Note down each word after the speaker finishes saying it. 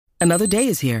Another day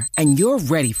is here, and you're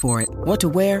ready for it. What to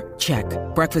wear? Check.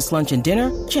 Breakfast, lunch, and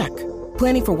dinner? Check.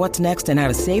 Planning for what's next and how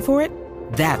to save for it?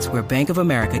 That's where Bank of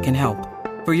America can help.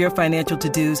 For your financial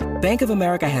to-dos, Bank of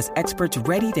America has experts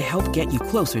ready to help get you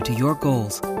closer to your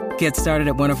goals. Get started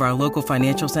at one of our local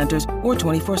financial centers or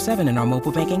 24/7 in our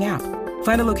mobile banking app.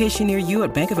 Find a location near you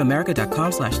at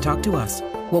bankofamerica.com/talktous.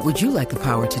 What would you like the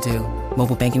power to do?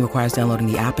 Mobile banking requires downloading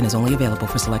the app and is only available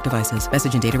for select devices.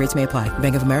 Message and data rates may apply.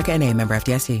 Bank of America N.A., member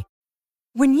FDIC.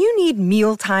 When you need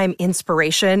mealtime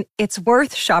inspiration, it's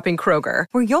worth shopping Kroger,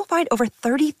 where you'll find over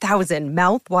 30,000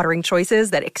 mouth-watering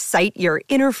choices that excite your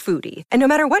inner foodie. And no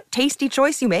matter what tasty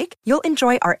choice you make, you'll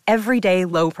enjoy our everyday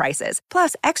low prices,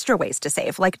 plus extra ways to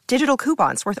save, like digital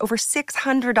coupons worth over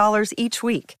 $600 each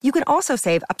week. You can also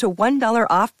save up to $1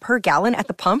 off per gallon at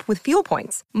the pump with fuel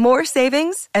points. More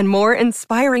savings and more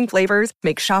inspiring flavors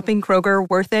make shopping Kroger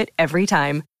worth it every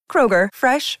time. Kroger,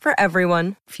 fresh for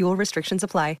everyone. Fuel restrictions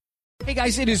apply. Hey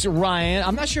guys, it is Ryan.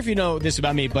 I'm not sure if you know this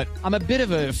about me, but I'm a bit of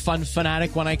a fun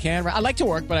fanatic when I can. I like to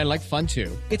work, but I like fun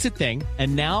too. It's a thing.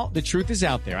 And now the truth is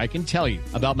out there. I can tell you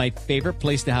about my favorite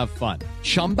place to have fun.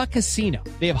 Chumba Casino.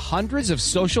 They have hundreds of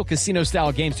social casino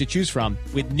style games to choose from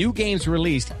with new games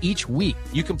released each week.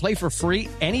 You can play for free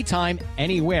anytime,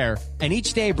 anywhere. And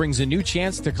each day brings a new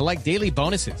chance to collect daily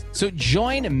bonuses. So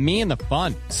join me in the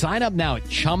fun. Sign up now at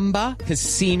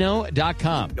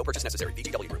ChumbaCasino.com. No purchase necessary.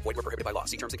 VGW Group. Void where prohibited by law.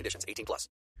 See terms and conditions. 18+.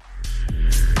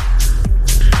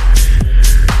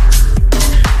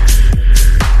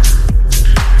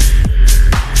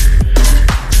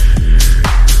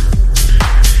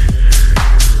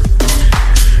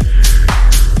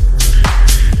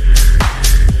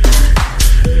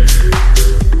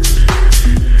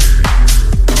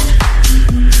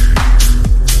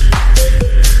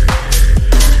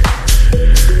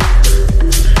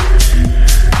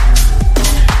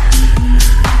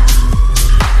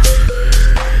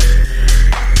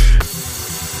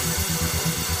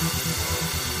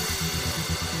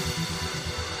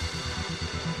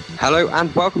 Hello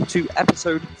and welcome to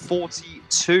episode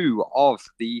 42 of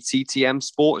the TTM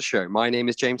Sports Show. My name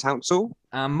is James Hounsell.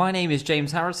 My name is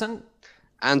James Harrison.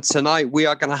 And tonight we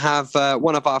are going to have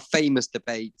one of our famous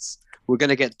debates. We're going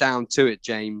to get down to it,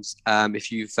 James.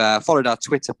 If you've followed our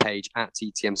Twitter page at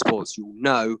TTM Sports, you'll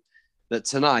know that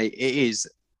tonight it is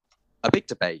a big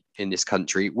debate in this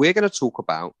country. We're going to talk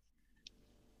about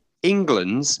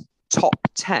England's top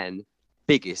 10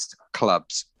 biggest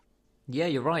clubs. Yeah,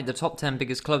 you're right. The top 10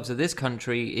 biggest clubs of this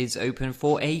country is open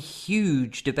for a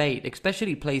huge debate,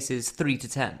 especially places 3 to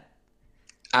 10.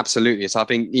 Absolutely. So I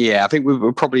think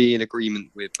we're probably in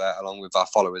agreement with, along with our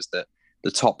followers, that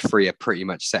the top 3 are pretty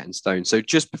much set in stone. So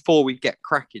just before we get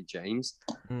cracking, James,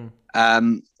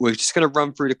 we're just going to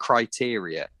run through the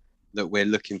criteria that we're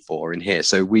looking for in here.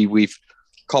 So we've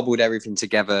cobbled everything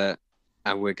together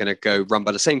and we're going to go run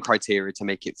by the same criteria to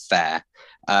make it fair.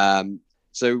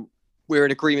 So we're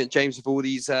in agreement, James, with all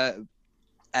these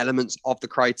elements of the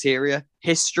criteria.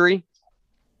 History.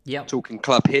 Yeah. Talking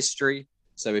club history.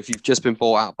 So if you've just been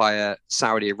bought out by a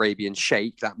Saudi Arabian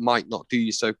sheikh, that might not do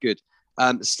you so good.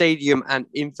 Stadium and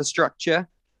infrastructure.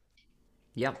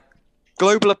 Yep.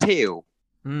 Global appeal.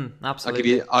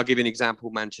 Absolutely. I'll give you an example.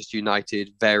 Manchester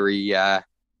United, very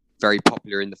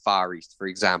popular in the Far East, for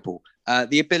example.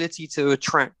 The ability to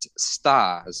attract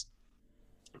stars.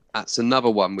 That's another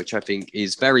one which I think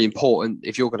is very important.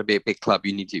 If you're going to be a big club,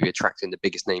 you need to be attracting the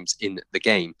biggest names in the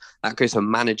game. That goes for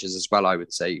managers as well, I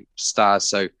would say. Stars,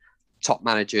 so top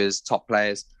managers, top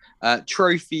players.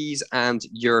 Trophies and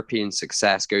European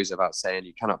success goes without saying.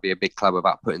 You cannot be a big club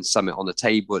without putting something on the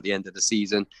table at the end of the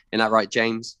season. Isn't that right,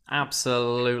 James?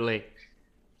 Absolutely.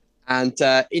 And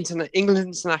England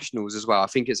internationals as well. I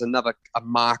think it's a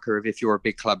marker of if you're a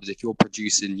big club, is if you're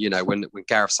producing, when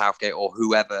Gareth Southgate or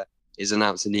whoever is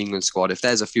announced in the England squad. If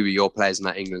there's a few of your players in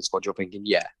that England squad, you're thinking,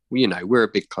 we're a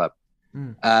big club.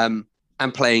 And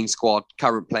current playing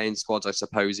squads, I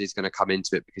suppose, is going to come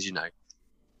into it because,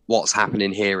 what's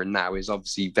happening here and now is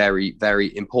obviously very,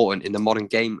 very important in the modern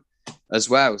game as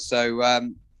well. So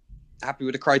happy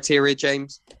with the criteria,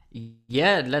 James?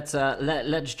 Yeah, let's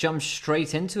jump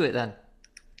straight into it then.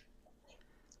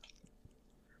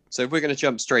 So if we're going to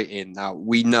jump straight in now,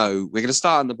 we know we're going to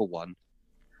start at number 1.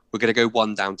 We're going to go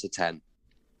 1 down to 10.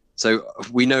 So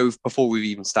we know before we've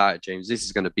even started, James, this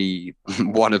is going to be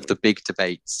one of the big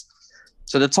debates.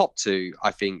 So the top 2,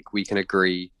 I think we can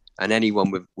agree, and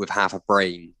anyone with half a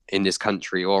brain in this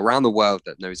country or around the world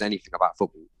that knows anything about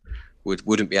football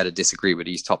wouldn't be able to disagree with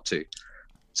these top 2.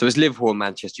 So it's Liverpool and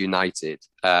Manchester United,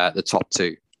 the top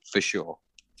 2 for sure.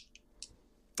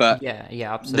 But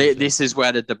yeah, absolutely. This is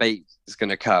where the debate is going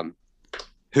to come.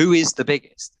 Who is the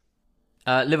biggest?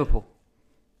 Liverpool.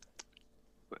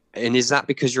 And is that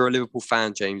because you're a Liverpool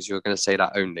fan, James? You're going to say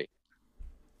that only?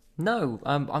 No,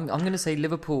 I'm going to say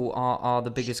Liverpool are the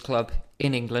biggest club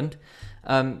in England.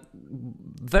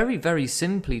 Very, very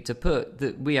simply to put,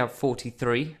 that we have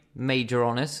 43 major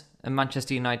honours and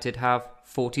Manchester United have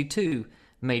 42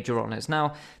 major honours.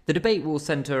 Now, the debate will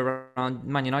centre around,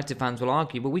 Man United fans will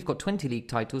argue, well, we've got 20 league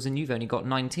titles and you've only got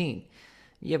 19.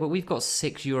 Yeah, but we've got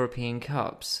 6 European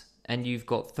Cups and you've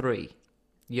got 3.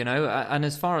 You know, and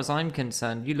as far as I'm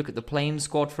concerned, you look at the playing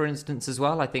squad, for instance, as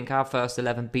well. I think our first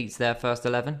 11 beats their first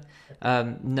 11.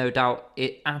 No doubt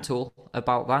at all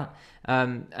about that.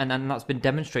 And that's been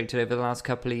demonstrated over the last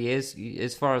couple of years.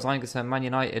 As far as I'm concerned, Man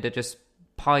United are just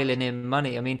piling in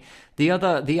money. I mean, the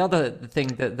other thing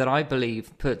that I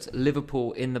believe puts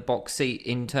Liverpool in the box seat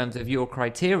in terms of your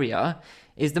criteria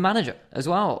is the manager as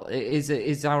well,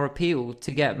 is our appeal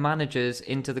to get managers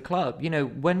into the club. You know,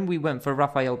 when we went for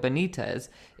Rafael Benitez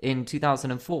in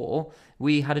 2004,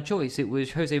 we had a choice. It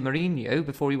was Jose Mourinho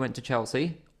before he went to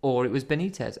Chelsea, or it was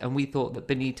Benitez. And we thought that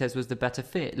Benitez was the better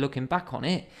fit. Looking back on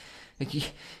it,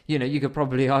 you know, you could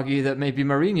probably argue that maybe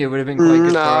Mourinho would have been quite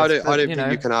good. I don't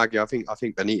think you can argue. I think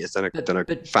Benitez done a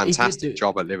fantastic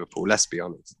job at Liverpool. Let's be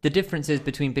honest. The difference is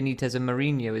between Benitez and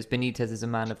Mourinho is Benitez is a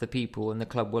man of the people, and the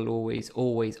club will always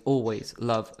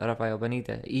love Rafael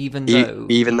Benitez, even though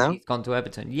he's gone to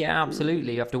Everton. Yeah,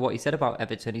 absolutely. After what he said about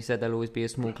Everton, he said they'll always be a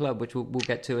small club, which we'll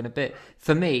get to in a bit.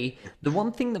 For me, the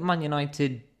one thing that Man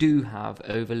United do have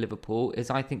over Liverpool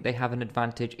is I think they have an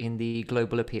advantage in the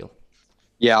global appeal.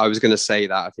 Yeah, I was going to say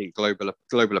that. I think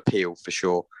global appeal for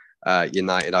sure.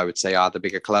 United, I would say, are the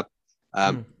bigger club.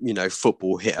 You know,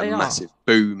 football hit a massive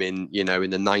boom in the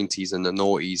 90s and the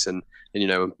noughties and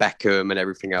Beckham and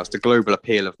everything else. The global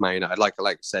appeal of Man United, like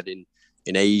I said, in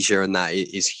Asia and that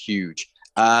is huge.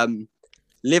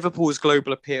 Liverpool's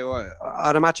global appeal,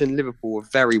 I'd imagine Liverpool are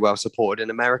very well supported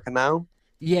in America now.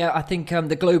 Yeah, I think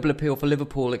the global appeal for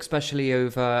Liverpool, especially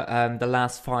over the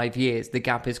last 5 years, the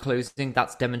gap is closing.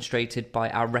 That's demonstrated by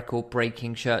our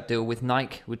record-breaking shirt deal with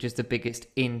Nike, which is the biggest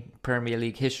in Premier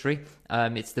League history.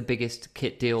 It's the biggest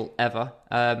kit deal ever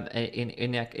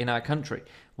in our country.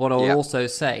 What I'll also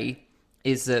say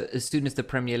is that as soon as the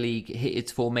Premier League hit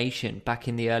its formation back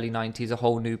in the early 90s, a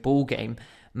whole new ball game,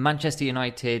 Manchester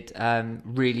United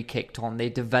really kicked on. They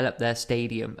developed their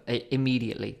stadium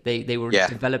immediately. They were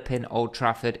developing Old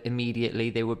Trafford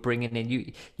immediately. They were bringing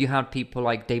in... You had people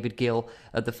like David Gill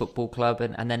at the football club,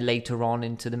 and then later on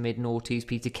into the mid-noughties,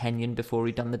 Peter Kenyon before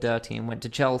he'd done the dirty and went to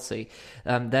Chelsea.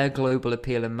 Their global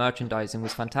appeal and merchandising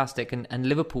was fantastic, and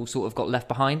Liverpool sort of got left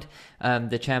behind.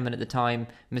 The chairman at the time,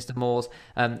 Mr. Moores,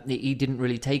 he didn't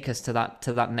really take us to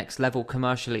that next level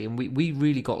commercially, and we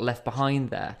really got left behind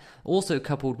there. Also,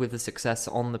 coupled with the success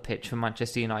on the pitch for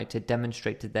Manchester United,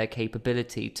 demonstrated their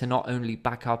capability to not only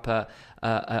back up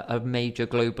a major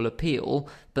global appeal,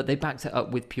 but they backed it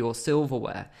up with pure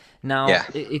silverware. Now,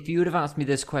 if you would have asked me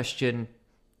this question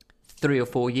 3 or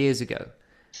 4 years ago,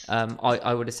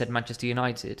 I would have said Manchester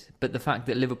United. But the fact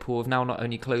that Liverpool have now not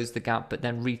only closed the gap, but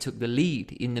then retook the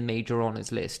lead in the major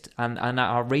honours list, and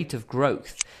our rate of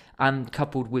growth, and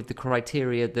coupled with the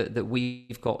criteria that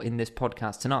we've got in this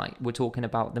podcast tonight, we're talking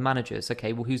about the managers.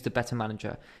 Okay, well, who's the better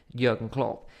manager? Jurgen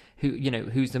Klopp.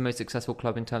 Who's the most successful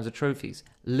club in terms of trophies?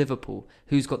 Liverpool.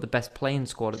 Who's got the best playing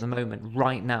squad at the moment,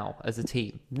 right now, as a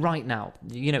team? Right now.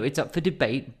 It's up for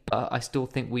debate, but I still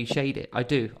think we shade it. I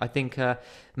do. I think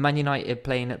Man United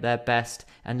playing at their best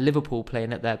and Liverpool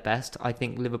playing at their best, I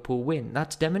think Liverpool win.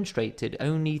 That's demonstrated.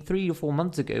 Only 3 or 4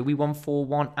 months ago, we won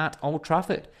 4-1 at Old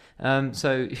Trafford.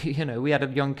 So, we had a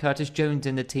young Curtis Jones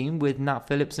in the team with Nat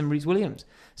Phillips and Rhys Williams.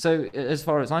 So, as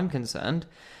far as I'm concerned,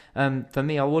 for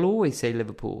me, I will always say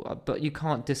Liverpool, but you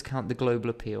can't discount the global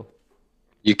appeal.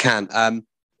 You can. I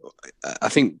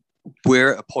think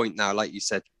we're at a point now, like you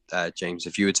said, James,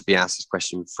 if you were to be asked this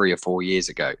question 3 or 4 years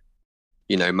ago,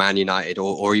 Man United,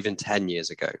 or even 10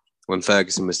 years ago, when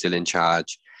Ferguson was still in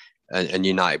charge and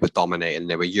United were dominating,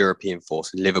 they were European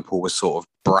force, and Liverpool was sort of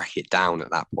bracket down at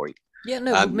that point. Yeah,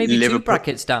 no, maybe Liverpool, 2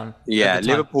 brackets down. Yeah,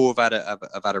 Liverpool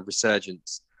have had a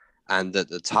resurgence, and that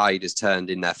the tide has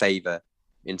turned in their favour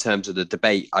in terms of the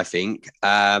debate, I think.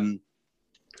 And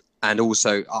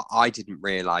also, I didn't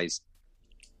realise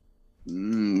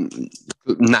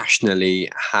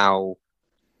nationally how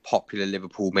popular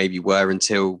Liverpool maybe were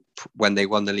until when they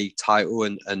won the league title,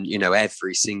 and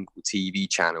every single TV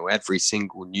channel, every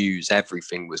single news,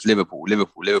 everything was Liverpool,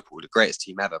 the greatest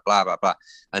team ever, blah, blah, blah.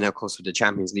 And of course with the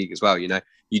Champions League as well,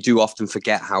 you do often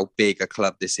forget how big a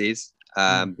club this is,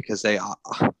 because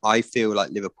I feel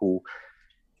like Liverpool,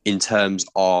 in terms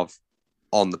of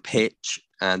on the pitch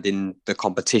and in the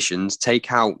competitions,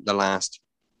 take out the last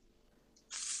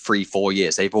 3-4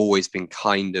 years, they've always been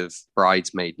kind of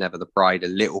bridesmaid, never the bride, a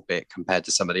little bit compared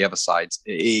to some of the other sides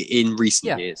in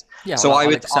recent years. Yeah, so well, I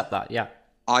would would accept that. Yeah,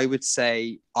 I would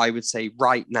say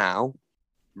right now,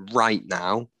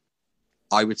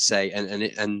 I would say,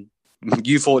 and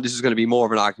you thought this was going to be more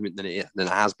of an argument than it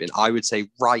has been. I would say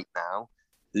right now,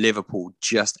 Liverpool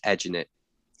just edging it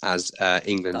as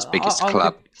England's biggest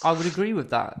club. I would agree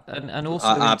with that, and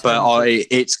also,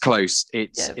 it's close.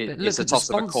 It's a toss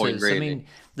of a coin, really. I mean,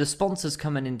 the sponsors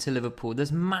coming into Liverpool.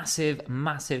 There's massive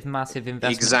investment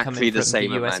exactly coming the from same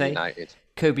the USA. United.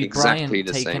 Kobe Exactly Bryant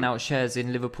taking same. out shares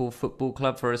in Liverpool Football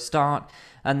Club for a start,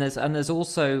 and there's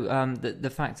also the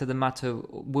fact of the matter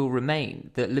will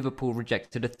remain that Liverpool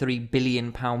rejected a £3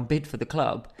 billion bid for the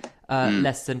club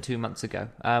less than 2 months ago.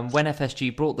 When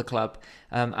FSG brought the club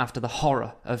after the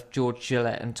horror of George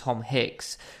Gillett and Tom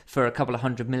Hicks for a couple of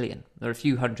 $100 million, or a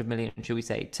few $100 million, shall we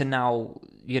say, to now,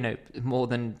 more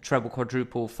than treble,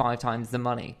 quadruple, 5 times the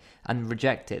money and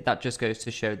reject it. That just goes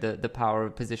to show the power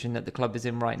of position that the club is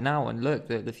in right now. And look,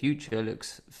 the future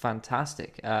looks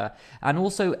fantastic. And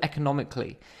also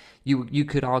economically, you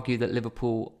could argue that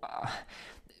Liverpool...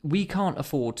 we can't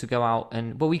afford to go out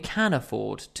we can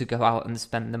afford to go out and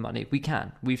spend the money. We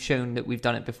can. We've shown that we've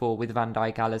done it before with Van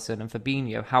Dijk, Alisson and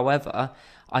Fabinho. However,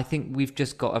 I think we've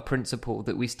just got a principle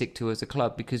that we stick to as a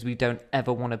club, because we don't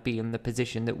ever want to be in the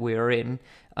position that we're in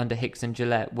under Hicks and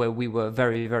Gillett, where we were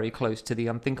very, very close to the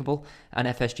unthinkable, and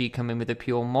FSG come in with a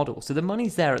pure model. So the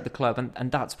money's there at the club,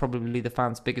 and that's probably the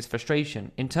fans' biggest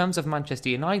frustration. In terms of Manchester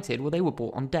United, well, they were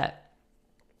bought on debt.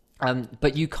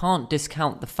 But you can't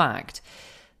discount the fact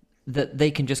that they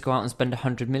can just go out and spend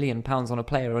 £100 million on a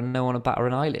player and no one will batter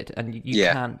an eyelid. And you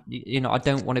can't, I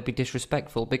don't want to be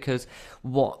disrespectful, because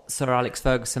what Sir Alex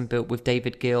Ferguson built with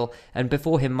David Gill, and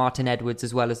before him Martin Edwards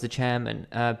as well as the chairman,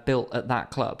 built at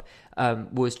that club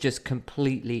was just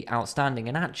completely outstanding.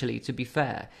 And actually, to be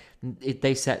fair,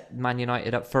 they set Man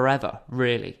United up forever,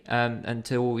 really, and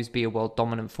to always be a world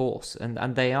dominant force,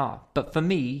 and they are. But for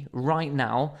me, right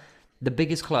now, the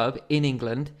biggest club in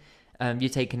England,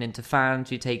 you're taking into fans,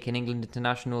 you're taking England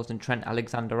internationals and Trent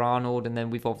Alexander-Arnold, and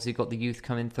then we've obviously got the youth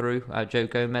coming through. Joe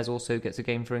Gomez also gets a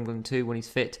game for England too when he's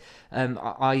fit.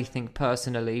 I think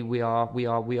personally we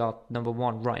are number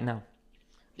one right now.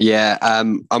 Yeah,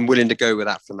 I'm willing to go with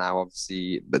that for now,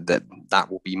 obviously, but that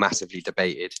will be massively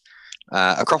debated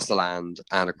across the land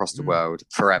and across the world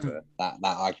forever. That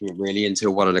argument really,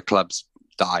 until one of the clubs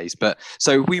dies. But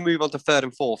so we move on to third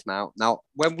and fourth now. Now,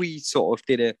 when we sort of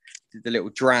did the little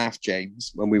draft,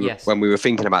 James, when we were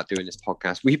thinking about doing this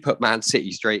podcast, we put Man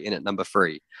City straight in at number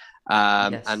 3.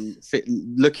 And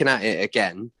looking at it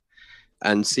again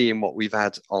and seeing what we've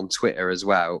had on Twitter as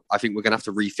well, I think we're going to have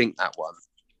to rethink that one.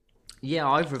 Yeah,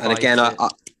 I've revised and again, it.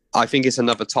 I think it's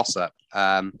another toss-up.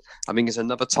 I think it's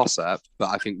another toss-up, but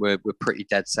I think we're pretty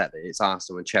dead set that it's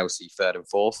Arsenal and Chelsea third and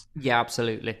fourth. Yeah,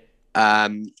 absolutely.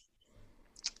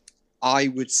 I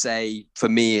would say for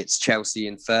me, it's Chelsea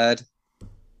in third.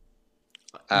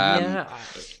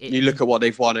 You look at what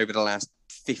they've won over the last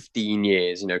 15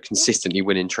 years, consistently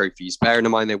winning trophies. Bearing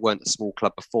in mind they weren't a small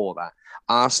club before that.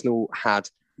 Arsenal had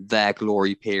their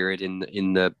glory period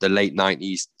in the late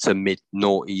 90s to mid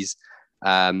noughties.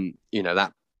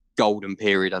 That golden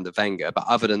period under Wenger. But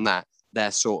other than that,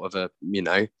 they're sort of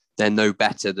they're no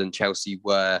better than Chelsea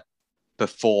were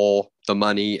before the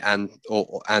money and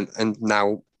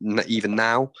now, even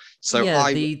now. So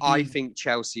I think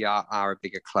Chelsea are a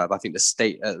bigger club. I think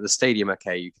the stadium,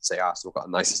 okay, you could say Arsenal got a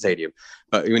nicer stadium,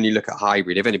 but when you look at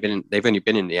Highbury, they've only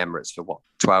been in the Emirates for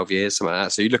 12 years, something like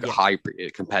that. So you look at Highbury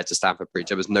compared to Stamford Bridge,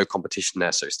 there was no competition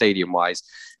there. So stadium wise,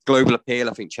 global appeal,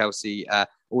 I think Chelsea,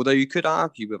 although you could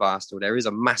argue with Arsenal, there is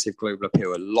a massive global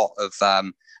appeal. A lot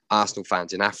of Arsenal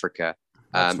fans in Africa,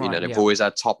 they've always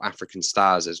had top African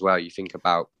stars as well. You think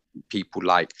about people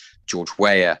like George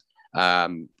Weah,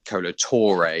 Kolo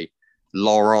Toure,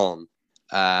 Laurent.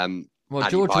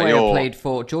 George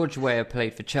Weah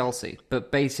played for Chelsea,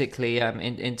 but basically,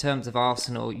 in terms of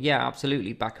Arsenal, yeah,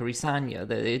 absolutely, Bakary Sagna.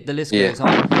 The list goes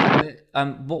on.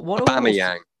 What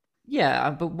Aubameyang.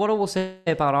 But what I will say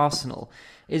about Arsenal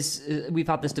is we've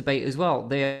had this debate as well.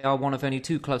 They are one of only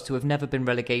 2 clubs to have never been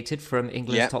relegated from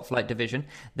England's top flight division.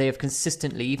 They have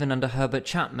consistently, even under Herbert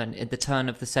Chapman at the turn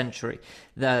of the century,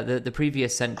 the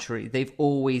previous century, they've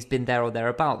always been there or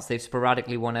thereabouts. They've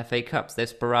sporadically won FA Cups. They've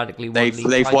sporadically won league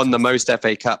They've titles. won the most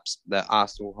FA Cups. That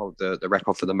Arsenal hold the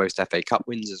record for the most FA Cup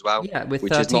wins as well. Yeah, with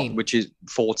 13. Which is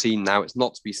 14 now. It's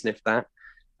not to be sniffed at.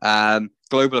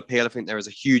 Global appeal, I think there is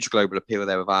a huge global appeal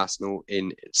there with Arsenal,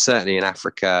 certainly in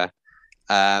Africa.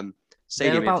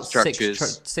 stadium about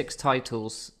infrastructures. six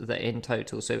titles that in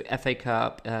total. So FA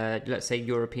Cup, let's say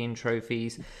European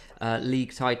trophies,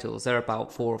 league titles. They're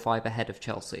about 4 or 5 ahead of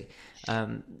Chelsea.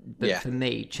 But for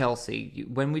me, Chelsea,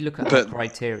 when we look at the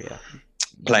criteria,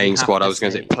 playing squad. I was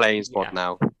going to say playing squad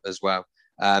now as well.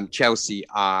 Chelsea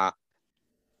are,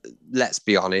 let's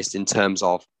be honest, in terms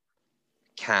of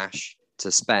cash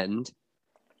to spend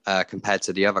compared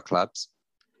to the other clubs,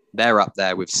 they're up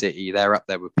there with City. They're up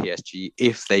there with PSG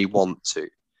if they want to.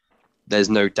 There's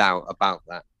no doubt about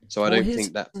that. So I don't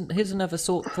think that. Here's another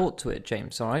thought to it,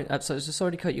 James. All right. So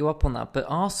sorry to cut you up on that, but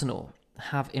Arsenal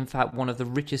have in fact one of the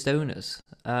richest owners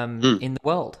in the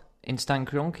world in Stan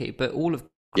Kroenke, but all of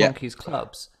Kroenke's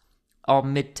clubs are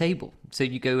mid-table. So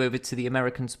you go over to the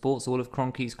American sports, all of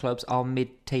Kroenke's clubs are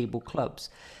mid-table clubs.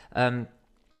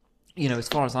 As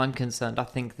far as I'm concerned, I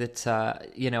think that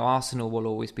Arsenal will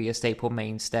always be a staple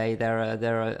mainstay.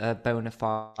 They're a bona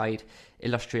fide,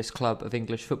 illustrious club of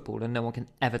English football, and no one can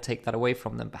ever take that away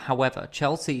from them. However,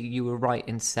 Chelsea, you were right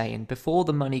in saying, before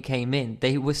the money came in,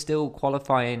 they were still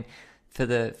qualifying for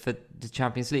the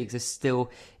Champions League. They're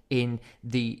still in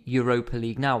the Europa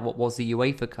League now. What was the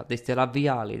UEFA Cup? They still have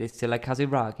Vialli, they still have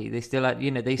Casiraghi, they still have,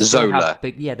 they still Zola. have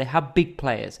they have big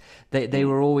players. They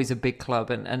were always a big club,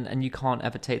 and you can't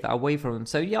ever take that away from them.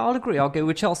 So I'll agree. I'll go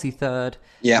with Chelsea third.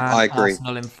 Yeah, I agree.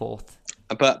 Arsenal in fourth.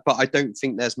 But I don't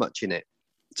think there's much in it.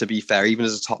 To be fair, even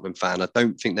as a Tottenham fan, I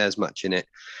don't think there's much in it.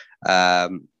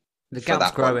 The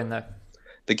gap's growing though.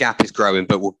 The gap is growing,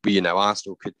 but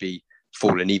Arsenal could be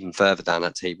falling even further down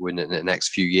that table in the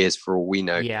next few years for all we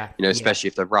know. Especially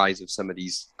if the rise of some of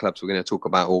these clubs we're going to talk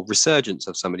about, or resurgence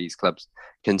of some of these clubs,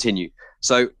 continue.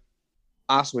 So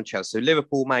Arsenal and Chelsea. So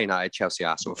Liverpool, Man United, Chelsea,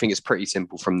 Arsenal. I think it's pretty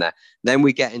simple from there. Then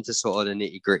we get into sort of the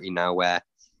nitty gritty now, where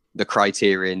the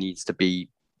criteria needs to be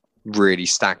really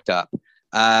stacked up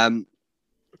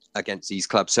against these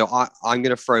clubs. So I'm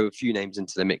going to throw a few names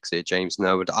into the mix here, James, and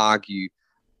I would argue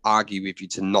with you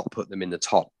to not put them in the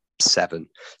top 7.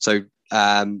 So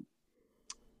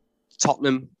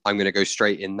Tottenham, I'm going to go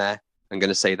straight in there. I'm going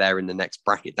to say they're in the next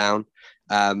bracket down.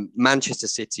 Manchester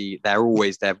City, they're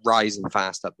rising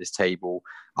fast up this table.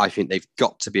 I think they've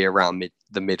got to be around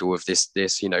the middle of this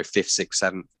 5th, 6th,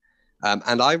 7th.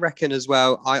 And I reckon as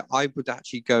well, I would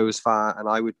actually go as far and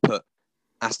I would put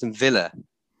Aston Villa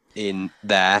in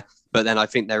there. But then I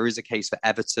think there is a case for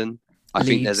Everton. I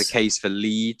think there's a case for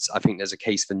Leeds. I think there's a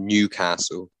case for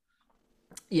Newcastle.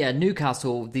 Yeah,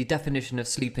 Newcastle, the definition of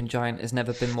sleeping giant has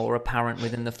never been more apparent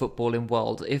within the footballing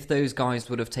world. If those guys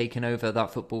would have taken over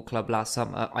that football club last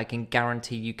summer, I can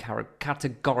guarantee you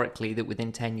categorically that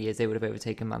within 10 years they would have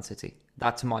overtaken Man City.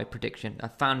 That's my prediction. A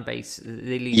fan base,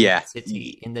 they leave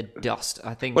City in the dust.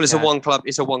 I think. Well, it's a one club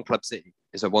city.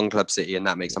 It's a one club city, and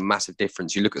that makes a massive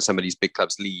difference. You look at some of these big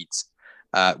clubs, Leeds,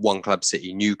 one club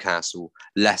city, Newcastle,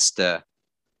 Leicester.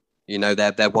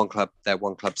 They're one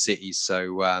club cities.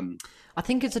 So. I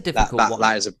think it's a difficult one.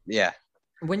 That is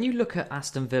When you look at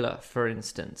Aston Villa, for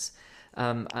instance,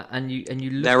 and you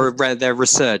look,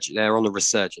 they're on a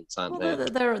resurgence, aren't they?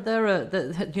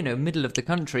 They're middle of the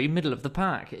country, middle of the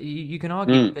pack. You can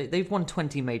argue they've won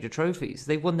 20 major trophies.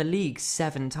 They've won the league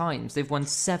 7 times. They've won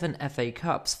 7 FA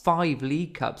Cups, 5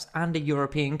 League Cups, and a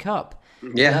European Cup.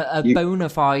 A bona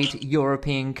fide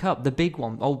European Cup, the big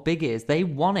one, old big ears. They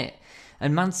won it.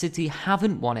 And Man City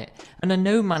haven't won it. And I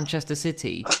know Manchester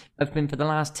City have been for the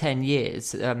last 10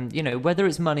 years, whether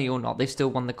it's money or not, they've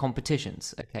still won the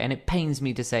competitions. Okay, and it pains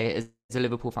me to say it as a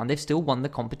Liverpool fan, they've still won the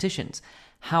competitions.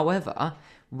 However,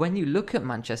 when you look at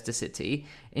Manchester City,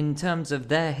 in terms of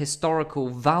their historical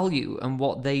value and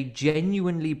what they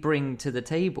genuinely bring to the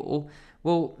table,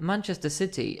 well, Manchester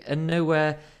City are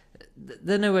nowhere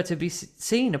to be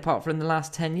seen apart from the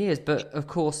last 10 years. But of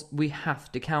course, we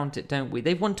have to count it, don't we?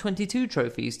 They've won 22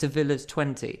 trophies to Villa's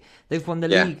 20. They've won the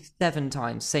league 7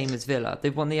 times, same as Villa.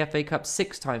 They've won the FA Cup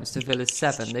 6 times to Villa's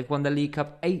 7. They've won the League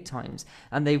Cup 8 times,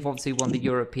 and they've obviously won the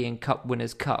European Cup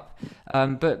Winners' Cup.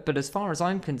 But as far as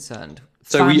I'm concerned,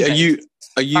 so are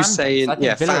you saying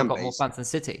Villa fan got base? More fans than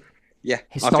City. Yeah,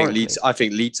 I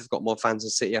think Leeds have got more fans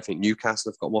than City. I think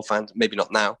Newcastle have got more fans. Maybe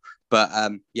not now, but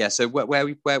So who are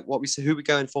we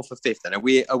going for 5th? Then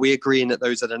are we agreeing that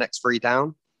those are the next 3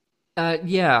 down? I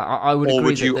would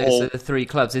agree that those are the 3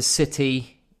 clubs: is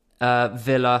City,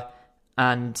 Villa,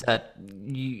 and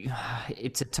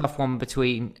it's a tough one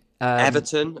between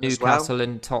Everton, Newcastle,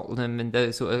 and Tottenham, and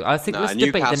those sort of. I think let's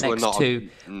debate the next 2.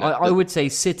 I would say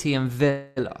City and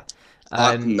Villa.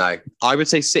 No, I would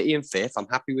say City in 5th. I'm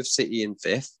happy with City in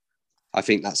 5th. I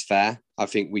think that's fair. I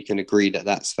think we can agree that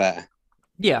that's fair.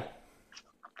 Yeah.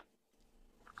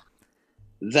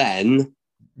 Then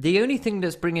the only thing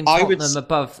that's bringing Tottenham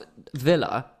above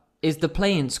Villa is the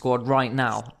playing squad right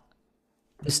now.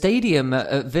 The stadium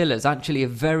at Villa is actually a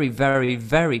very, very,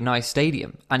 very nice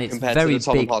stadium, and it's Compared very to the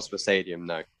Tottenham big. Hotspur Stadium,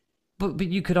 no. But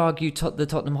you could argue the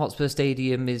Tottenham Hotspur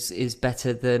Stadium is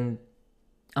better than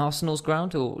Arsenal's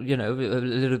ground, or a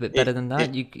little bit better than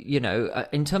that.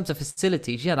 In terms of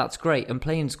facilities, yeah, that's great, and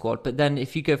playing squad. But then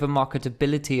if you go for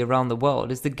marketability around the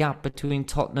world, is the gap between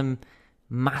Tottenham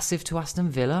massive to Aston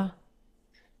Villa?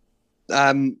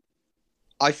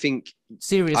 I think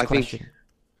Serious question.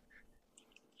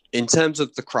 In terms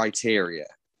of the criteria,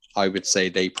 I would say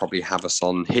they probably have us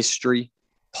on history,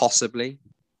 possibly.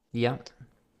 Yeah.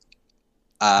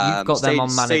 You've got them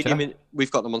on manager.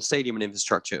 We've got them on stadium and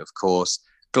infrastructure, of course.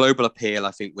 Global appeal.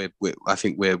 I think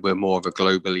we're more of a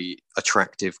globally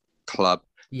attractive club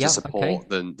to support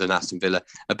than Aston Villa.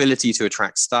 Ability to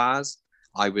attract stars.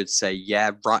 I would say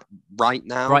right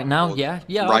now. Right now, yeah.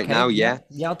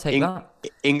 I'll take that.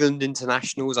 England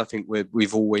internationals. I think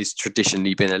we've always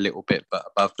traditionally been a little bit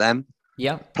above them.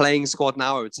 Yeah. Playing squad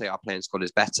now, I would say our playing squad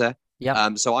is better.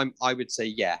 Yeah. So I would say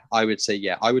yeah. I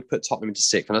would put Tottenham into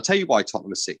sixth, and I'll tell you why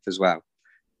Tottenham is sixth as well.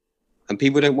 And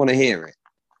people don't want to hear it.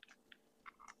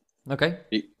 Okay.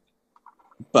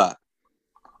 But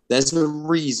there's a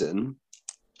reason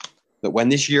that when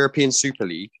this European Super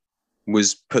League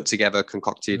was put together,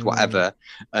 concocted, whatever,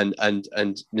 and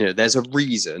there's a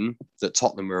reason that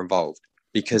Tottenham were involved,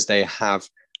 because they have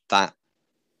that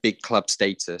big club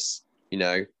status.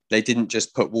 They didn't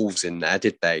just put Wolves in there,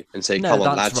 did they? And say, come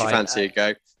on, lads, you fancy a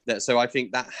go? So I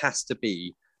think that has to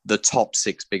be the top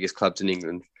 6 biggest clubs in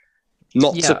England.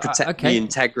 Not to protect the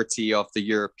integrity of the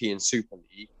European Super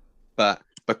League, but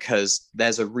because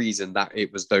there's a reason that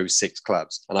it was those 6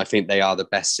 clubs. And I think they are the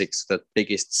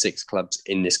biggest 6 clubs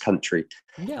in this country.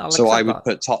 Yeah, so I would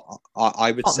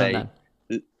I would say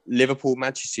Liverpool,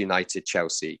 Manchester United,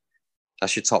 Chelsea.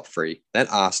 That's your top 3. Then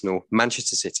Arsenal,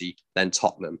 Manchester City, then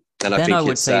Tottenham. Then I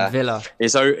would say Villa.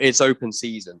 It's open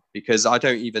season, because I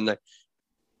don't even know.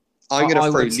 I'm going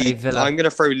to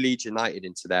throw Leeds United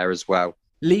into there as well.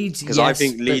 Leeds, because I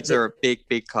think Leeds are a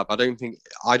big club. I don't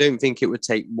think it would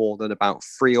take more than about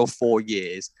 3 or 4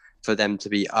 years for them to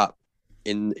be up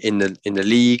in the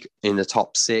league, in the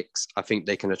top 6. I think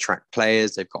they can attract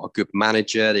players. They've got a good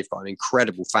manager. They've got an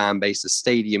incredible fan base. The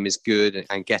stadium is good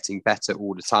and getting better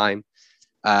all the time.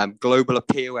 Global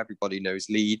appeal. Everybody knows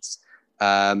Leeds.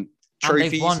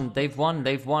 Trophies. And they've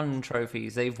won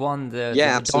trophies. They've won the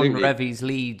Don Revie's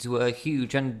Leeds were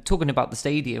huge. And talking about the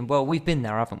stadium, well, we've been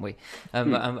there, haven't we?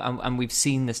 And we've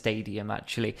seen the stadium,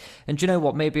 actually. And do you know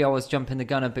what? Maybe I was jumping the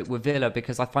gun a bit with Villa,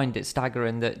 because I find it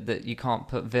staggering that you can't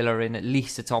put Villa in at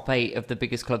least the top 8 of the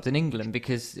biggest clubs in England,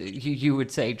 because you would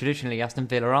say traditionally Aston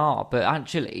Villa are. But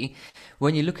actually,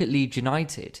 when you look at Leeds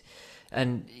United,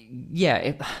 and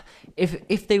yeah,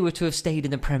 if they were to have stayed in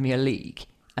the Premier League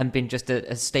and been just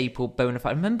a staple bona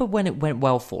fide. Remember when it went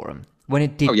well for them? When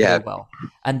it did go well,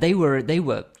 and they were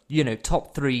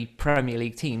top 3 Premier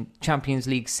League team, Champions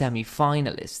League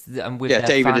semi-finalists, and with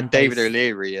David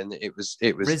O'Leary, and it was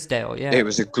Risdale. Yeah, it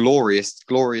was a glorious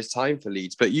time for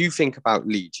Leeds. But you think about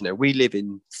Leeds. We live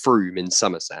in Frome in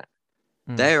Somerset.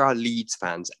 There are Leeds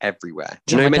fans everywhere.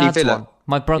 Do you know many Villa?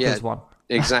 My brother's one.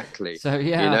 Exactly. So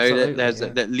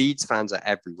that Leeds fans are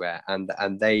everywhere, and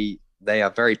they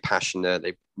are very passionate.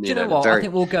 Do you know what? I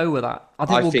think we'll go with that. I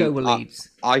think we'll go with Leeds.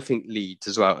 I think Leeds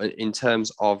as well, in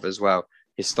terms of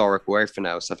historical, everything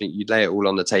else. I think you lay it all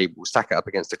on the table, stack it up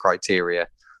against the criteria.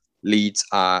 Leeds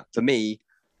are, for me,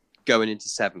 going into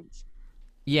 7th.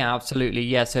 Yeah, absolutely.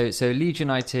 Yeah, so Leeds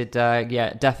United,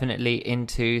 definitely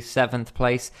into 7th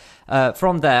place.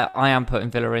 From there, I am putting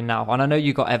Villa in now. And I know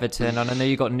you got Everton, and I know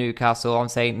you got Newcastle. I'm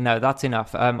saying, no, that's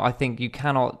enough. I think you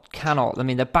cannot. I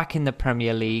mean, they're back in the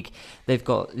Premier League. They've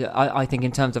got, I think,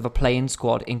 in terms of a playing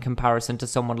squad, in comparison to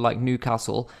someone like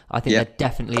Newcastle, I think they're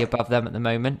definitely above them at the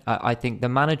moment. I think the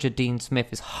manager, Dean Smith,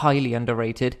 is highly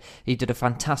underrated. He did a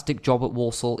fantastic job at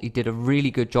Walsall. He did a really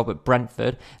good job at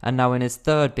Brentford. And now in his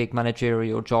 3rd big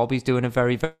managerial job, he's doing a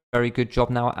very, very good job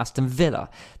now at Aston Villa.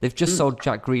 They've just sold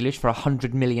Jack Grealish for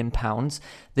 £100 million.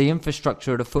 The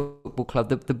infrastructure at a football club,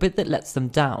 the bit that lets them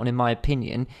down, in my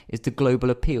opinion, is the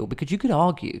global appeal. Because you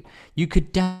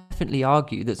could definitely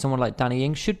argue that someone like Danny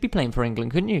Ings should be playing for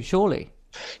England, couldn't you? Surely.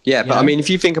 Yeah, but I mean, if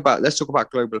you think about, let's talk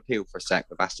about global appeal for a sec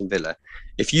with Aston Villa.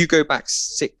 If you go back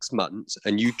 6 months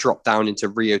and you drop down into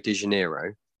Rio de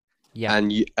Janeiro,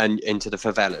 and into the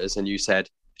favelas, and you said,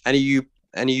 any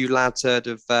of you lads heard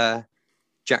of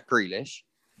Jack Grealish?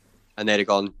 And they'd have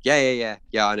gone, yeah,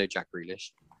 I know Jack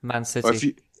Grealish. Man City.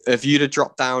 Or if you'd have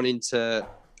dropped down into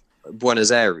Buenos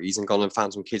Aires and gone and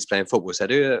found some kids playing football,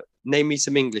 said, name me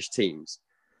some English teams,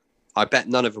 I bet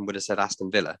none of them would have said Aston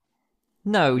Villa.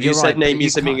 No, You you're said right. name but me you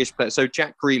some can't- English players. So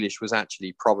Jack Grealish was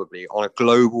actually probably on a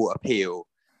global appeal.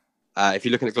 If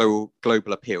you're looking at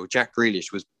global appeal, Jack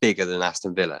Grealish was bigger than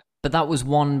Aston Villa. But that was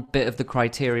one bit of the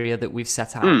criteria that we've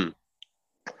set out.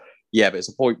 Yeah, but it's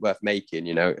a point worth making,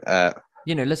 you know.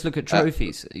 Let's look at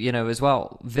trophies, as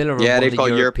well. Villa have Yeah, won they've the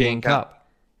got a European European Cup.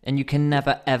 And you can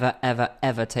never, ever, ever,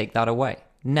 ever take that away.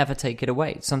 Never take it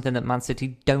away. It's something that Man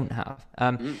City don't have.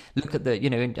 Look at I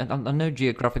know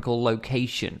geographical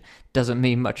location doesn't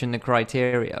mean much in the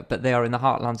criteria, but they are in the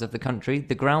heartlands of the country.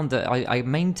 The ground that I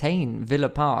maintain, Villa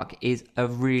Park, is a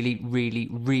really, really,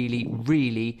 really,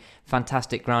 really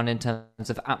fantastic ground in terms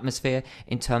of atmosphere,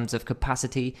 in terms of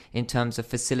capacity, in terms of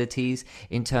facilities,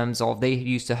 in terms of they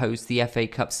used to host the FA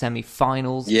Cup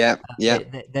semi-finals. Yeah.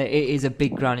 It is a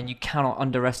big ground, and you cannot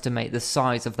underestimate the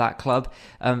size of that club.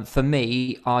 For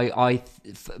me,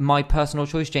 my personal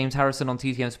choice, James Harrison on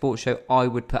TTM Sports Show, I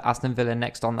would put Aston Villa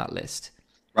next on that list.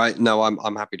 Right. No,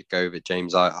 I'm happy to go with it,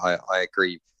 James. I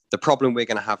agree. The problem we're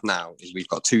going to have now is we've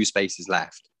got 2 spaces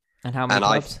left. And how many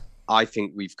clubs? I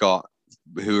think we've got,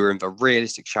 who are in the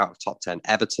realistic shout of top 10,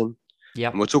 Everton.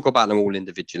 Yeah. And we'll talk about them all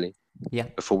individually. Yeah.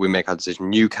 Before we make our decision.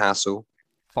 Newcastle.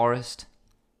 Forest.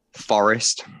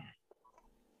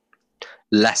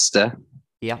 Leicester.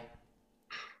 Yeah.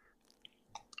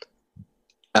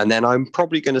 And then I'm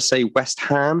probably going to say West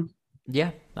Ham.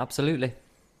 Yeah, absolutely.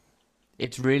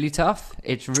 It's really tough.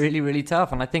 It's really, really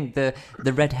tough. And I think the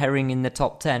red herring in the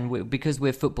top 10, because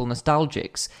we're football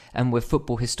nostalgics and we're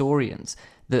football historians,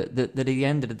 that at the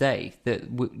end of the day, that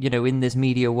in this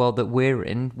media world that we're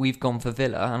in, we've gone for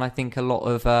Villa. And I think a lot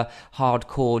of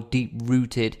hardcore,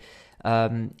 deep-rooted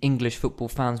English football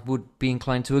fans would be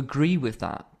inclined to agree with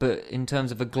that. But in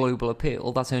terms of a global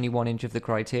appeal, that's only 1 inch of the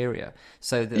criteria.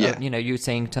 So, you're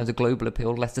saying in terms of global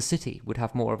appeal, Leicester City would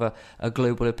have more of a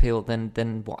global appeal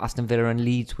than what Aston Villa and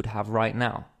Leeds would have right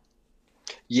now.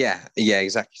 Yeah,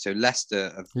 exactly. So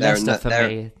Leicester,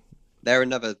 they're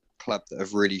another club that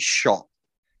have really shot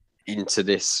into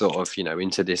this sort of,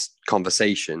 into this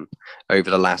conversation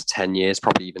over the last 10 years,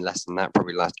 probably even less than that,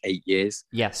 probably the last 8 years.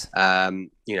 Yes.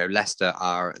 Leicester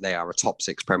are a top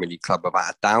 6 Premier League club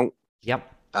without a doubt. Yep.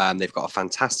 They've got a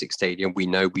fantastic stadium. We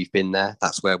know, we've been there.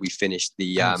 That's where we finished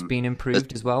the... it's been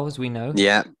improved as well, as we know.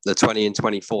 Yeah, the 20 and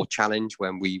 24 challenge,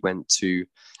 when we went to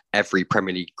every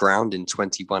Premier League ground in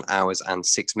 21 hours and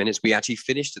 6 minutes. We actually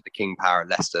finished at the King Power at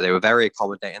Leicester. They were very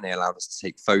accommodating. They allowed us to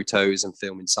take photos and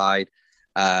film inside.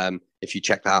 If you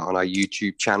check that out on our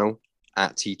YouTube channel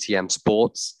at TTM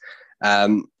Sports.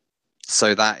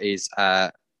 So that is,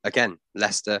 again,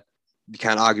 Leicester. You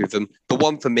can't argue with them. The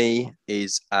one for me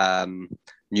is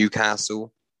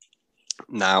Newcastle.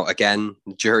 Now, again,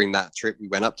 during that trip, we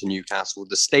went up to Newcastle.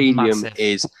 The stadium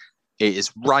is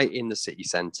right in the city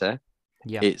centre.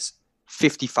 Yeah. It's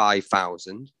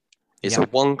 55,000. It's a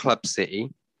one-club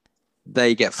city.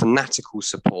 They get fanatical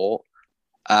support.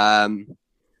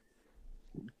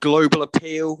 Global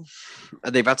appeal.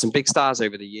 They've had some big stars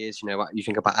over the years. You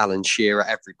think about Alan Shearer.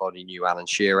 Everybody knew Alan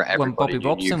Shearer. Everybody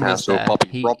knew Newcastle.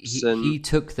 Bobby Robson. He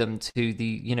took them to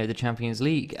the Champions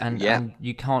League, and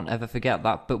you can't ever forget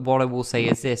that. But what I will say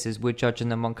is we're judging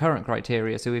them on current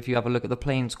criteria. So if you have a look at the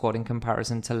playing squad in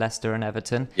comparison to Leicester and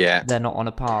Everton, they're not on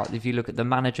a par. If you look at the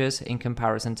managers in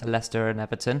comparison to Leicester and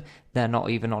Everton, they're not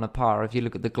even on a par. If you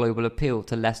look at the global appeal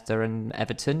to Leicester and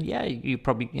Everton, you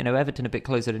probably Everton a bit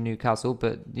closer to Newcastle,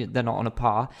 but they're not on a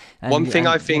par. And, one thing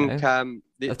I think, fan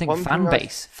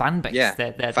base. Yeah,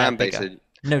 they're fan base.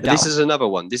 No doubt. This is another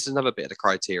one. This is another bit of the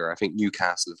criteria. I think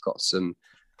Newcastle have got some,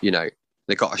 they've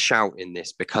got a shout in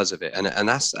this because of it, and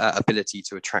that's ability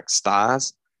to attract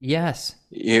stars. Yes.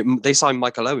 They signed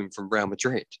Michael Owen from Real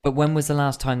Madrid. But when was the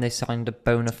last time they signed a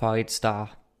bona fide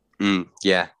star?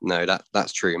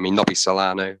 That's true. I mean, Nobby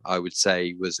Solano, I would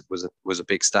say, was a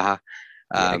big star.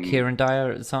 Kieran Dyer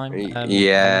at the time.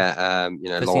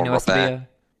 Laurent Robert.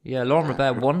 Yeah, Laurent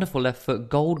Robert, wonderful left foot,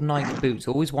 gold Nike boots.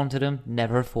 Always wanted them,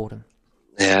 never afford them.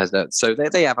 Yeah, so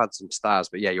they have had some stars,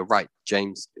 but yeah, you're right,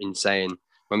 James, in saying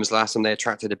when was the last time they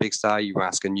attracted a big star? You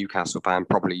ask a Newcastle fan,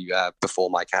 probably before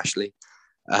Mike Ashley.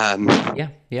 Yeah.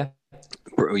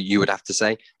 You would have to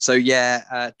say. So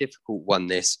difficult one.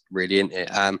 This really, isn't it?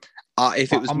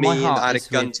 If it was me and I had a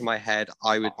gun to my head,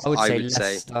 I would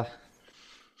say.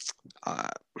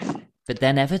 But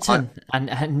then Everton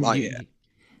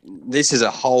this is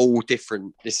a whole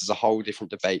different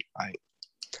debate, right?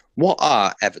 What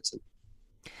are Everton?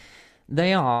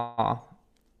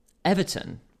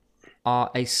 Everton are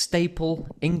a staple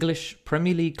English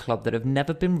Premier League club that have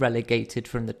never been relegated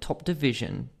from the top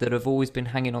division, that have always been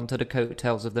hanging on to the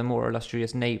coattails of their more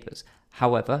illustrious neighbours.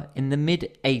 However, in the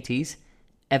mid-80s,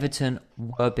 Everton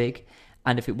were big,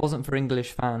 And if it wasn't for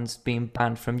English fans being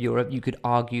banned from Europe, you could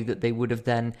argue that they would have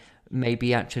then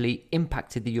maybe actually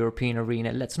impacted the European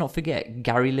arena. Let's not forget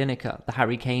Gary Lineker, the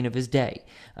Harry Kane of his day,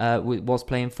 was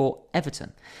playing for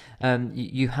Everton.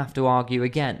 You have to argue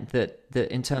again that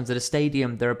in terms of the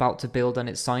stadium they're about to build, and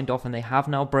it's signed off, and they have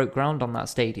now broke ground on that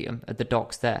stadium at the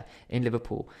docks there in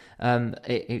Liverpool.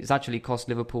 It's actually cost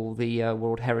Liverpool the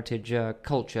World Heritage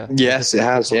Culture. Yes, it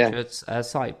has,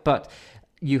 site. But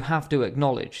you have to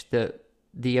acknowledge that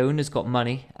the owner's got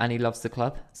money and he loves the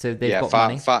club, so they've got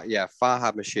money.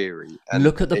 Farhad Moshiri.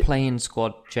 Look at the playing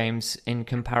squad, James, in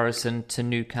comparison to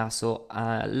Newcastle.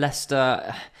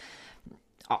 Leicester,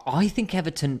 I think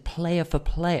Everton, player for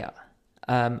player,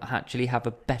 actually have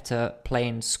a better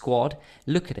playing squad.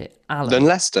 Look at it. Alan, than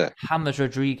Leicester. James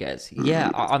Rodriguez.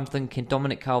 Yeah, I'm thinking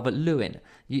Dominic Calvert-Lewin.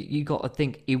 You got to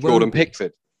think... Jordan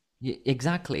Pickford.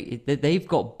 Exactly. They've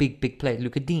got big players.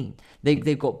 Luca Dean.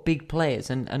 They've got big players,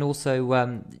 and also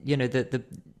the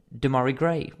Demarai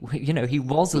Gray. He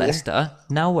was Leicester.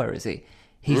 Now where is he?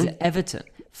 He's at Everton.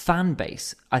 Fan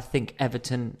base. I think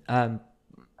Everton.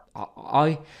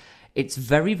 It's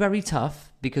very, very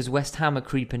tough because West Ham are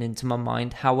creeping into my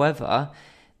mind. However,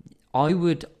 I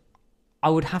would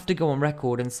have to go on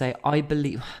record and say I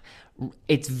believe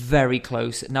it's very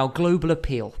close. Now, global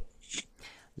appeal.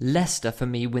 Leicester, for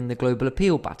me, win the global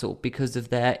appeal battle because of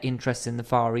their interest in the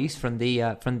Far East from the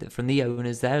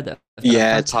owners there.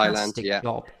 Thailand,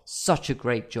 job, such a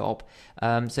great job.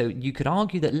 So you could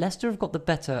argue that Leicester have got the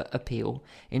better appeal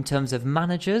in terms of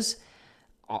managers.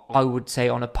 I would say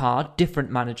on a par,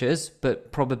 different managers,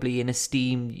 but probably in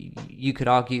esteem. You could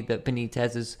argue that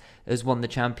Benitez has won the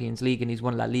Champions League and he's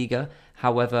won La Liga.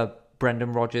 However,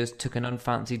 Brendan Rodgers took an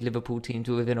unfancied Liverpool team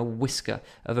to within a whisker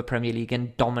of a Premier League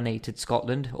and dominated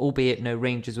Scotland, albeit no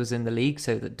Rangers was in the league,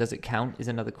 so that does it count is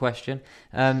another question.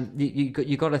 You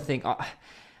got to think.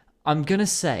 I'm going to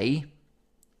say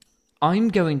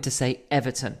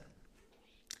Everton.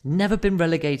 Never been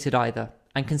relegated either,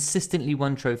 and consistently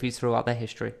won trophies throughout their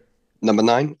history. Number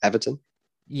 9, Everton.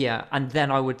 Yeah, and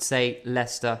then I would say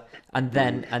Leicester, and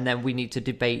then we need to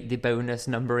debate the bonus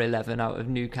number 11 out of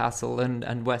Newcastle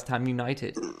and West Ham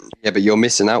United. Yeah, but you're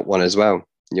missing out one as well.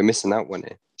 You're missing out one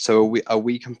here. So are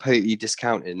we completely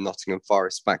discounting Nottingham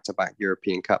Forest back-to-back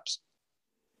European Cups?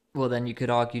 Well, then you could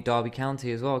argue Derby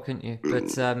County as well, couldn't you?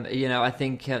 But, I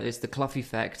think it's the Clough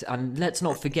effect. And let's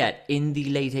not forget, in the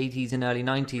late 80s and early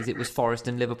 90s, it was Forest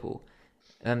and Liverpool.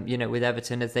 With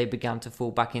Everton as they began to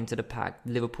fall back into the pack,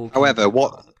 Liverpool. However,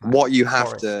 what you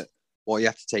have to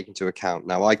take into account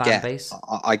now, I get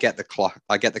the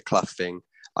Clough thing,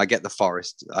 I get the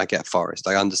Forest,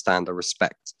 I understand, I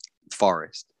respect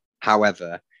Forest.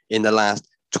 However, in the last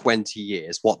 20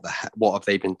 years, what have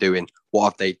they been doing? What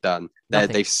have they done?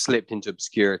 They've slipped into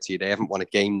obscurity. They haven't won a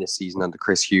game this season under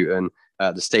Chris Hughton.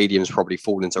 The stadium's probably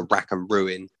fallen into rack and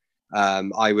ruin.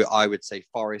 I would say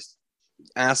Forest.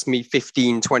 Asked me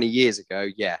 15, 20 years ago,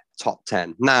 yeah, top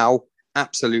 10. Now,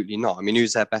 absolutely not. I mean,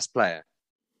 who's their best player?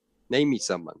 Name me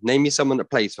someone that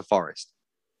plays for Forest.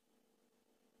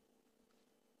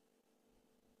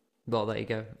 Well, there you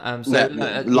go.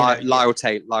 Lyle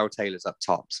Taylor's up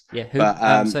tops. Yeah.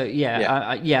 But,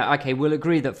 okay. We'll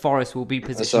agree that Forest will be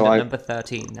positioned at number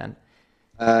 13 then.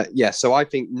 So I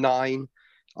think 9.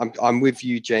 I'm with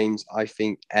you, James. I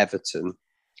think Everton.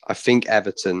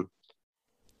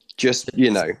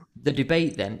 The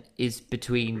debate then is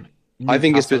between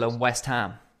Newcastle and West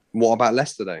Ham. What about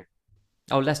Leicester though?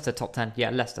 Oh, Leicester top 10.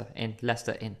 Yeah, Leicester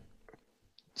in.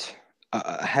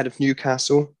 Ahead of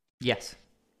Newcastle? Yes.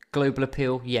 Global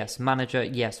appeal? Yes. Manager?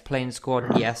 Yes. Playing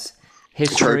squad? Yes.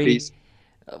 History? Trophies?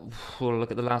 Well,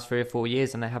 look at the last 3 or 4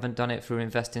 years, and they haven't done it through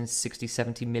investing 60,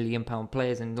 70 million pound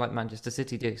players in like Manchester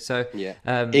City do. So yeah,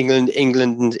 England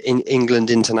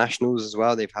internationals as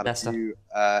well. They've had Leicester. A few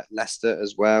Leicester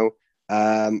as well,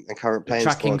 and current playing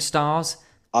tracking squad. Stars.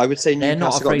 I would say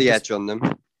Newcastle got the edge on them.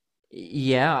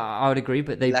 Yeah, I would agree,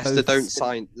 but Leicester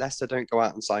don't go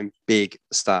out and sign big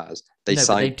stars. They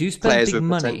sign do spend players big with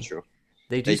money. Potential.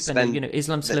 They spend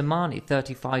Islam Slimani,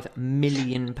 £35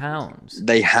 million.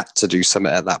 They had to do something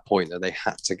at that point, that they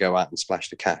had to go out and splash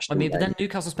the cash. But then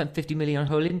Newcastle spent 50 million on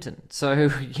Holinton, so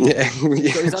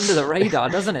it goes under the radar,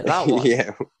 doesn't it? That one.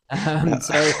 Yeah. I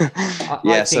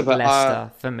think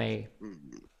Leicester for me.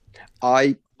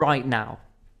 Right now.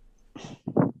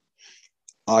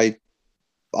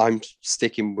 I'm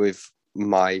sticking with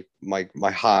my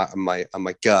heart and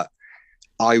my gut.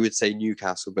 I would say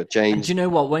Newcastle, but James... And do you know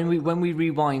what? When we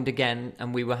rewind again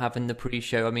and we were having the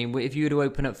pre-show, I mean, if you were to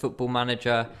open up Football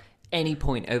Manager any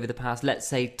point over the past, let's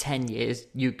say 10 years,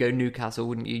 you'd go Newcastle,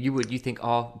 wouldn't you? You think,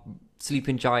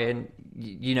 sleeping giant,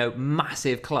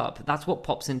 massive club. That's what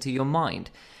pops into your mind.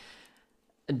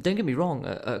 And don't get me wrong,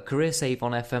 a career save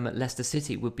on FM at Leicester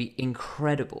City would be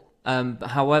incredible.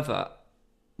 However,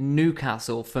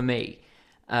 Newcastle for me.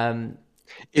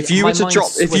 If you were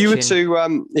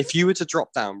to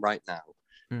drop down right now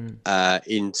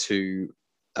into,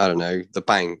 I don't know, the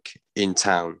bank in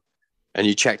town, and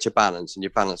you checked your balance, and your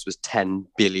balance was £10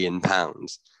 billion,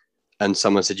 and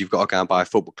someone said you've got to go and buy a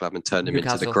football club and turn them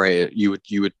into the creator, you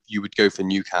would go for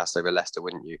Newcastle over Leicester,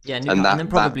 wouldn't you? Yeah, and then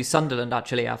probably Sunderland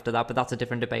actually after that, but that's a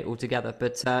different debate altogether.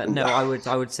 But no, I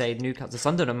would say Newcastle,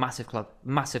 Sunderland, massive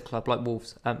club like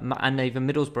Wolves, and even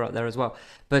Middlesbrough out there as well.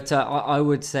 But I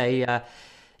would say.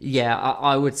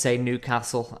 I would say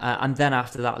Newcastle, and then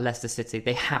after that, Leicester City.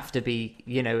 They have to be,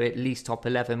 at least top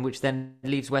 11, which then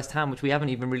leaves West Ham, which we haven't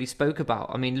even really spoke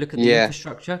about. I mean, look at the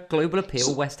infrastructure, global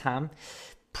appeal, West Ham,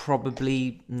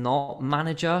 probably not.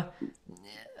 Manager,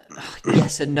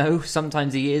 yes and no.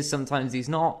 Sometimes he is, sometimes he's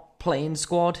not. Playing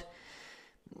squad.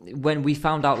 When we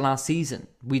found out last season,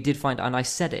 we did find out, and I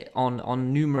said it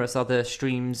on numerous other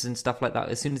streams and stuff like that,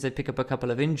 as soon as they pick up a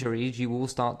couple of injuries, you will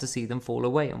start to see them fall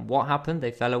away. And what happened? They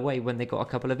fell away when they got a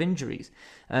couple of injuries.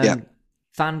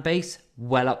 Fan base,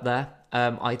 well up there.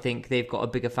 I think they've got a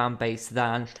bigger fan base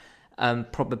than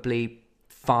probably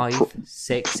 5,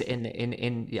 6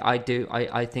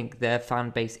 I think their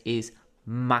fan base is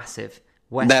massive.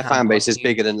 Their fan base is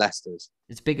bigger than Leicester's.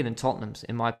 It's bigger than Tottenham's,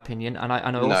 in my opinion. And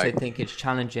I also think it's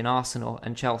challenging Arsenal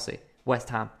and Chelsea. West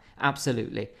Ham,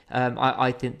 absolutely.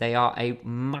 I think they are a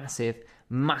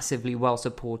massively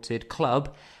well-supported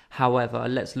club. However,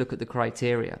 let's look at the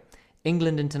criteria.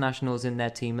 England internationals in their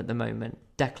team at the moment.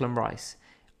 Declan Rice.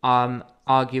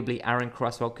 Arguably, Aaron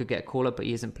Cresswell could get a call-up, but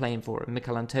he isn't playing for it.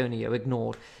 Mikel Antonio,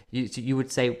 ignored. You would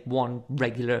say one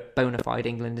regular bona fide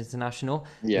England international.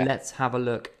 Yeah. Let's have a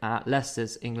look at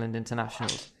Leicester's England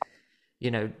internationals. I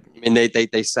mean,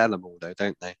 they sell them all, though,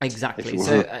 don't they? Exactly.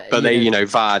 So, but they,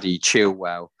 Vardy,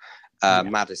 Chilwell,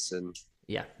 Maddison.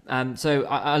 Yeah. So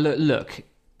I look,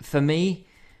 for me,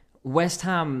 West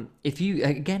Ham, if you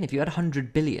had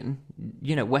 100 billion,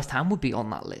 West Ham would be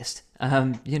on that list.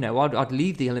 I'd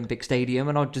leave the Olympic Stadium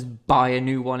and I'd just buy a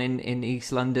new one in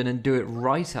East London and do it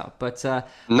right up. But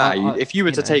if you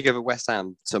were to take over West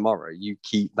Ham tomorrow, you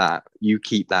keep that,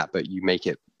 but you make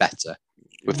it better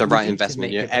with the right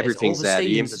investment. Everything's there,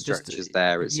 the infrastructure's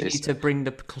there. You need to bring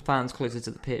the fans closer to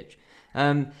the pitch.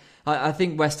 I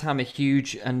think West Ham are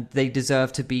huge and they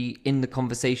deserve to be in the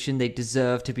conversation. They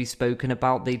deserve to be spoken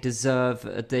about.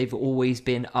 They've always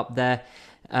been up there.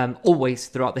 Always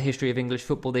throughout the history of English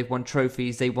football, they've won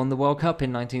trophies. They won the World Cup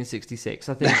in 1966.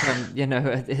 I think,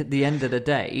 at the end of the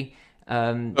day.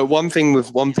 But one thing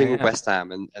with West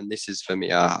Ham, and this is for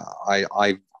me,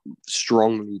 I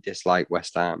strongly dislike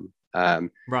West Ham.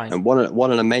 Right. And one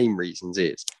of the main reasons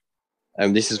is,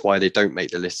 and this is why they don't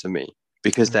make the list for me,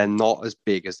 because they're not as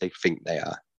big as they think they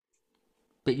are.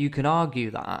 But you could argue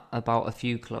that about a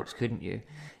few clubs, couldn't you?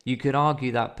 You could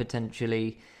argue that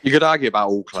potentially. You could argue about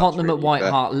all clubs. Tottenham really, at White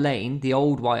Hart Lane, the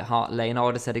old White Hart Lane, I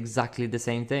would have said exactly the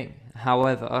same thing.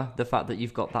 However, the fact that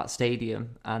you've got that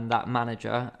stadium and that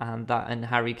manager and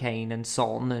Harry Kane and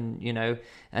Son and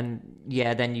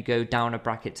then you go down a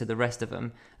bracket to the rest of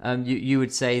them. You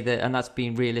would say that, and that's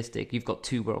being realistic. You've got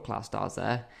 2 world-class stars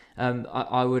there.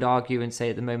 I would argue and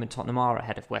say at the moment Tottenham are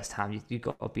ahead of West Ham. You've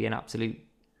got to be an absolute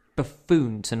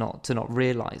buffoon to not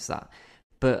realise that.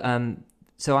 But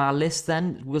so our list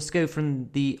then, we'll go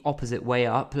from the opposite way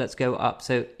up. Let's go up.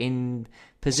 So in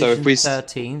position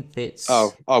 13th, it's...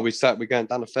 we're going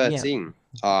down to 13.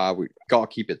 Yeah. We've got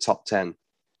to keep it top 10.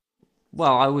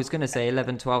 Well, I was going to say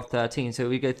 11, 12, 13. So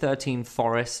we go 13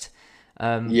 Forest.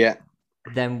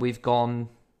 Then we've gone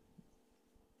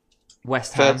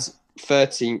West Ham.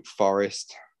 13th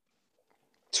Forest.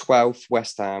 12th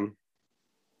West Ham.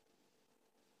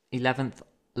 11th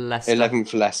Leicester.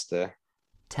 11th Leicester.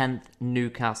 10th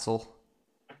Newcastle.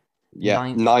 Yeah.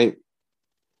 9th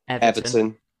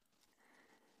Everton.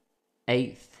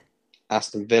 8th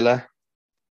Aston Villa.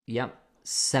 Yep.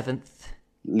 7th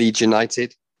Leeds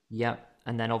United. Yep.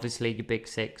 And then obviously your big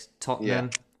 6. Tottenham.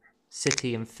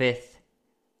 City in 5th.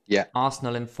 Yeah.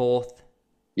 Arsenal in 4th.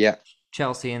 Yeah.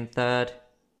 Chelsea in 3rd.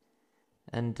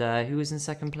 And who was in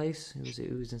second place?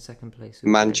 Who was in second place?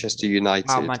 Manchester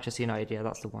United. Oh, Manchester United. Yeah,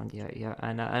 that's the one. Yeah.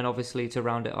 And obviously to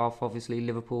round it off, obviously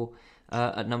Liverpool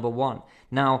at number 1.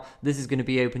 Now, this is going to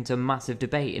be open to massive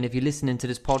debate. And if you're listening to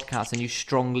this podcast and you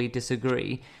strongly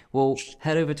disagree, well,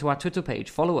 head over to our Twitter page.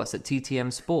 Follow us at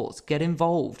TTM Sports. Get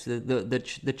involved.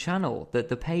 The channel,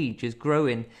 the page is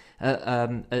growing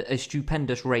a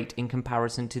stupendous rate in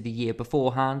comparison to the year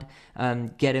beforehand.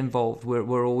 Get involved.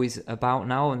 We're always about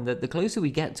now, and the closer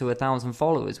we get to 1,000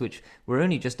 followers, which we're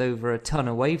only just over a ton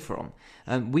away from,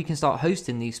 we can start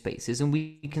hosting these spaces, and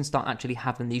we can start actually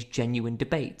having these genuine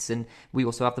debates. And we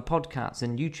also have the podcasts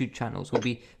and YouTube channels. We'll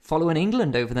be following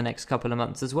England over the next couple of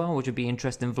months as well, which would be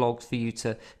interesting vlogs for you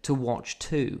to watch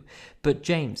too. But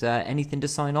James, anything to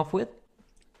sign off with?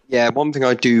 Yeah, one thing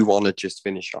I do want to just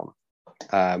finish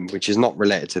on, which is not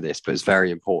related to this, but it's very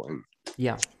important.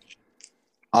 Yeah.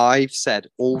 I've said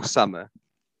all summer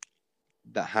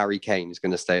that Harry Kane is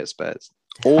going to stay at Spurs.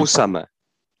 All summer.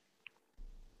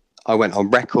 I went on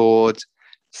record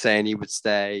saying he would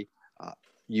stay.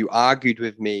 You argued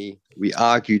with me. We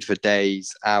argued for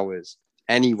days, hours.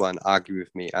 Anyone argued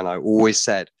with me. And I always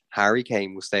said, Harry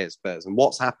Kane will stay at Spurs. And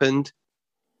what's happened?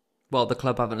 Well, the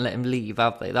club haven't let him leave,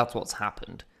 have they? That's what's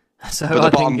happened. So I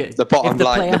think if the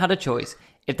player had a choice,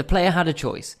 if the player had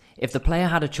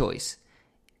a choice,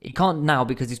 he can't now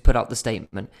because he's put out the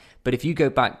statement. But if you go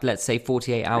back, let's say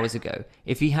 48 hours ago,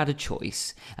 if he had a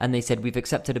choice and they said, we've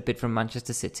accepted a bid from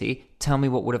Manchester City, tell me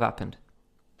what would have happened.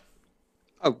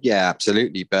 Oh, yeah,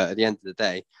 absolutely. But at the end of the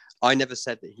day, I never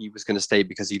said that he was going to stay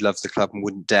because he loves the club and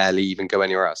wouldn't dare leave and go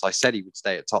anywhere else. I said he would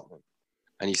stay at Tottenham,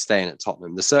 and he's staying at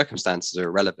Tottenham. The circumstances are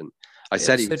irrelevant. I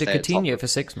said he would stay at Tottenham. So did Coutinho for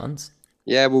 6 months.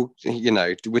 Yeah, well,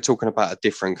 we're talking about a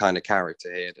different kind of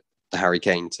character here, Harry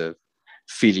Kane to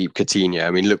Philippe Coutinho. I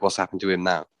mean, look what's happened to him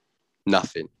now.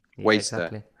 Nothing. Yeah, Waster.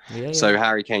 exactly. Yeah. So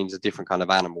Harry Kane's a different kind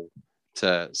of animal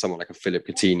to someone like a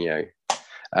Philippe Coutinho.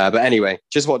 But anyway,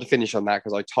 just wanted to finish on that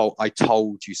because I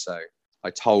told you so. I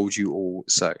told you all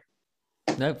so.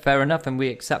 No, fair enough, and we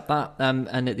accept that.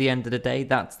 And at the end of the day,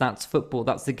 that's football.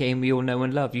 That's the game we all know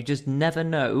and love. You just never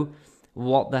know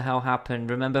what the hell happened.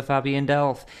 Remember Fabian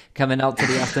Delph coming out to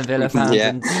the Aston Villa fans,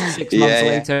 and 6 months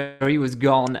later he was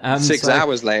gone. 6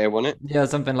 hours later, wasn't it? Yeah,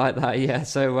 something like that. Yeah.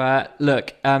 So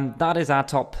look, that is our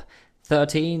top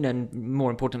 13, and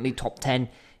more importantly, top 10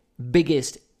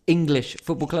 biggest English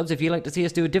football clubs. If you'd like to see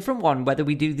us do a different one, whether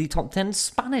we do the top 10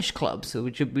 Spanish clubs,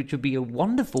 which would be a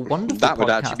wonderful that would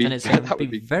podcast, actually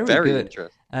be very good,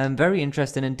 interesting. Very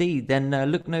interesting indeed. Then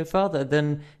look no further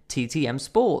than TTM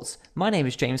Sports. My name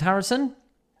is James Harrison.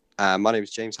 My name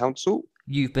is James Hounsell.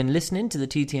 You've been listening to the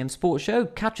TTM Sports Show.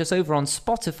 Catch us over on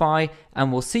Spotify,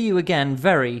 and we'll see you again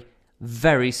very,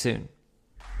 very soon.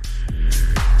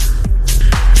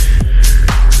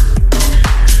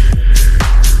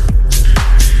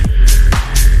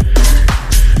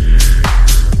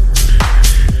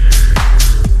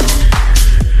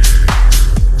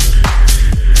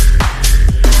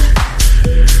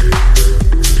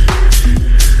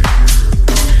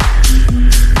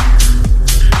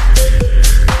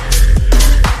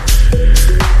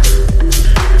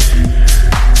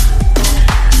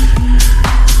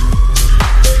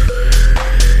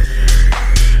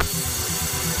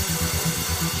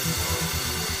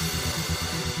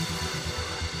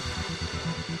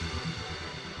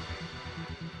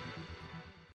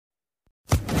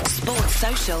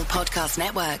 Podcast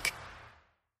Network.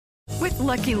 With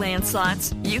Lucky Land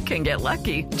Slots, you can get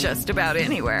lucky just about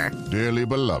anywhere. Dearly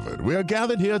beloved, we are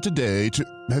gathered here today to...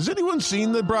 Has anyone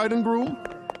seen the bride and groom?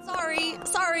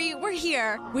 Sorry, we're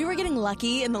here. We were getting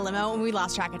lucky in the limo and we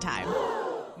lost track of time.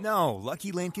 No,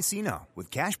 Lucky Land Casino,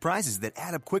 with cash prizes that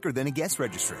add up quicker than a guest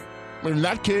registry. In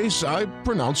that case, I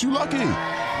pronounce you lucky.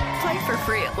 Play for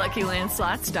free at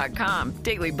LuckyLandSlots.com.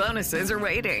 Daily bonuses are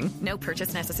waiting. No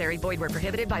purchase necessary. Void where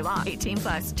prohibited by law.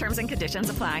 18+. Terms and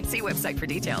conditions apply. See website for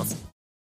details.